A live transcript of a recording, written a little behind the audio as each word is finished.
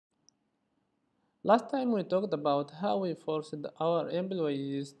Last time we talked about how we forced our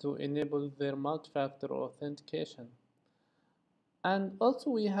employees to enable their multi-factor authentication. And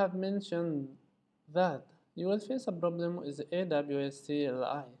also we have mentioned that you will face a problem with AWS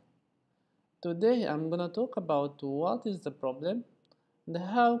CLI. Today I'm gonna talk about what is the problem and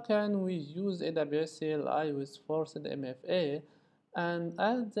how can we use AWS CLI with forced MFA, and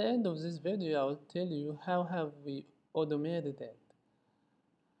at the end of this video I'll tell you how have we automated it.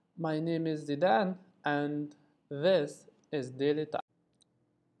 My name is Zidan and this is Daily Time.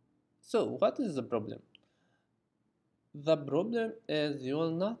 So what is the problem? The problem is you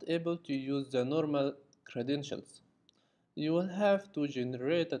will not able to use the normal credentials. You will have to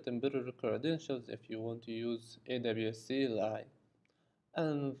generate a temporary credentials if you want to use AWS CLI.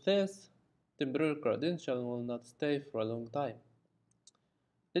 And this temporary credential will not stay for a long time.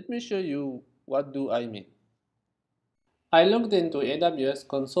 Let me show you what do I mean. I logged into AWS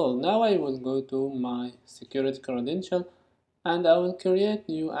console. Now I will go to my security credential and I will create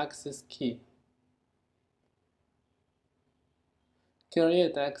new access key.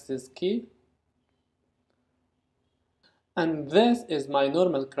 Create access key, and this is my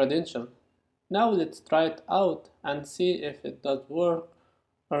normal credential. Now let's try it out and see if it does work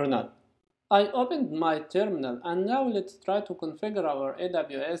or not. I opened my terminal and now let's try to configure our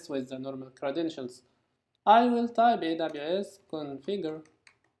AWS with the normal credentials. I will type AWS configure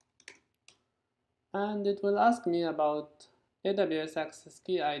and it will ask me about AWS access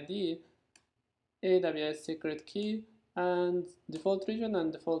key ID, AWS secret key, and default region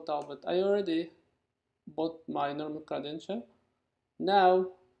and default output. I already bought my normal credential.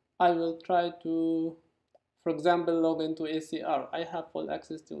 Now I will try to, for example, log into ACR. I have full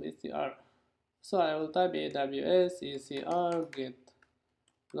access to ACR. So I will type AWS ACR get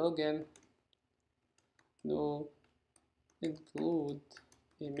login, no include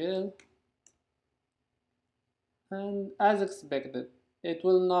email, and as expected, it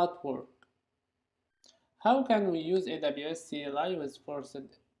will not work. How can we use AWS CLI with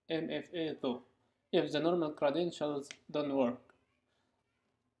forced MFA though, if the normal credentials don't work?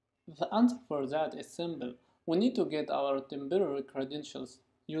 The answer for that is simple. We need to get our temporary credentials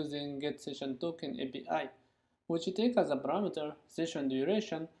using getSessionToken API, which take as a parameter session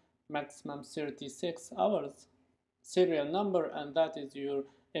duration, maximum 36 hours, serial number, and that is your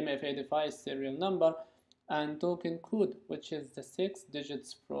MFA device serial number, and token code, which is the 6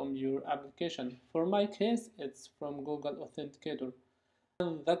 digits from your application. For my case, it's from Google Authenticator.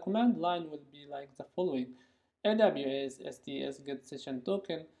 And the command line will be like the following: AWS STS get session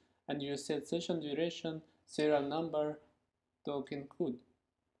token, and you set session duration, serial number, token code.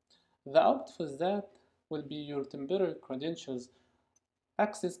 The output for that will be your temporary credentials,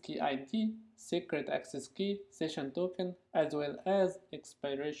 access key ID, secret access key, session token, as well as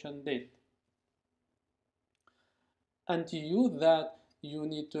expiration date. And to use that, you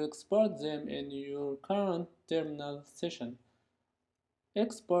need to export them in your current terminal session.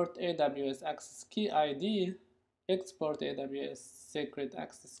 Export AWS access key ID, export AWS secret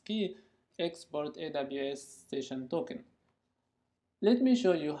access key, export AWS session token. Let me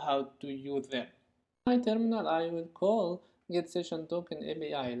show you how to use them. In my terminal, I will call getSessionToken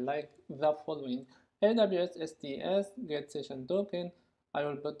API like the following: AWS STS getSessionToken. I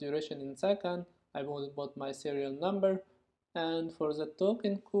will put duration in second. I will put my serial number. And for the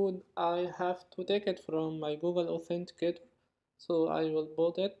token code, I have to take it from my Google Authenticator. So I will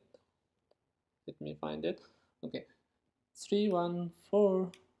put it. Let me find it. Okay,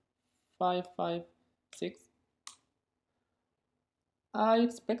 314556. I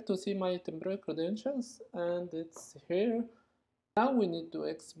expect to see my temporary credentials and it's here. Now we need to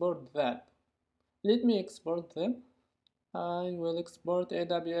export that. Let me export them. I will export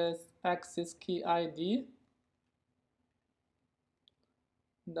AWS access key ID.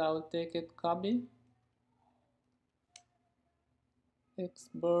 I will take it, copy,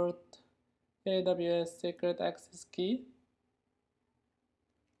 export AWS secret access key.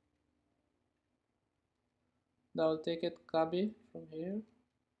 I will take it, copy from here,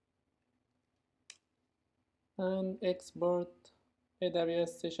 and export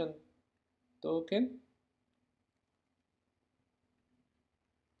AWS session token.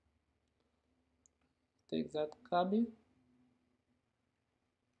 Take that, copy.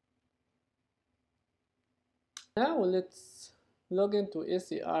 Now let's log into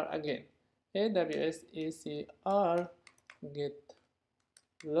ACR again. AWS ACR get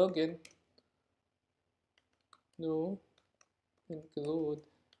login, no include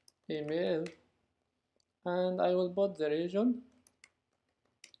email, and I will put the region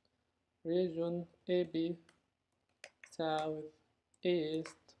AB South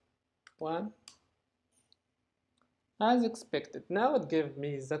East 1. As expected. Now it gives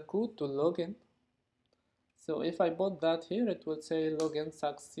me the code to login. So if I put that here, it will say login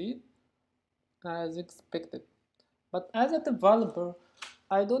succeed as expected. But as a developer,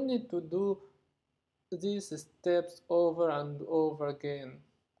 I don't need to do these steps over and over again.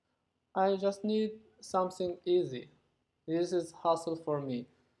 I just need something easy. This is hassle for me.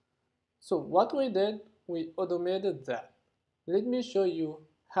 So what we did, we automated that. Let me show you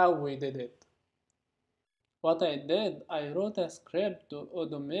how we did it. What I did, I wrote a script to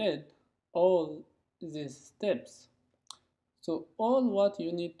automate all these steps. So all what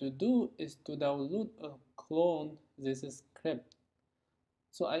you need to do is to download or clone this script.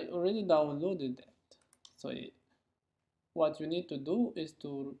 So I already downloaded it. So what you need to do is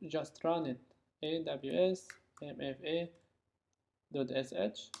to just run it. AWS MFA.sh,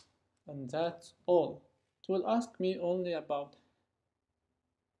 and that's all. It will ask me only about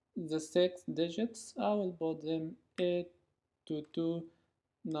the 6 digits. I will put them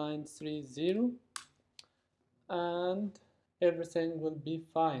 822930, and everything will be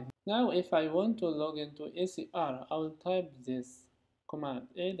fine. Now if I want to log into ACR, I will type this command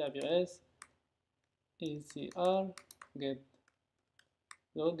AWS ACR get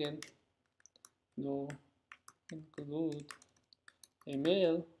login to include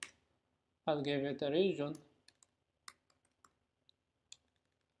email. I'll give it a region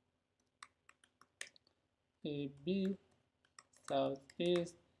AB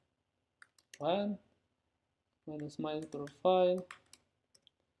Southeast 1 minus my profile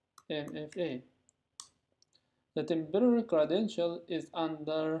MFA. The temporary credential is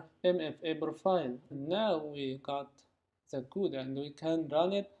under MFA profile. Now we got the code and we can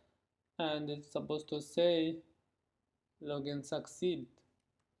run it, and it's supposed to say login succeed.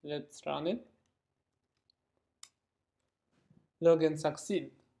 Let's run it. Login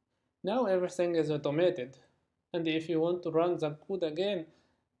succeed. Now everything is automated. And if you want to run the code again,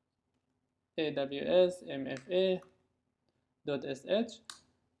 AWS MFA.sh,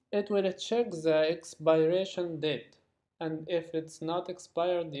 it will check the expiration date. And if it's not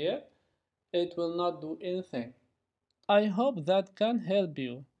expired yet, it will not do anything. I hope that can help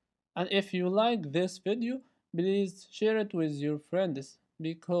you. And if you like this video, please share it with your friends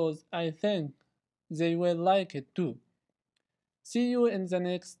because I think they will like it too. See you in the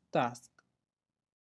next task.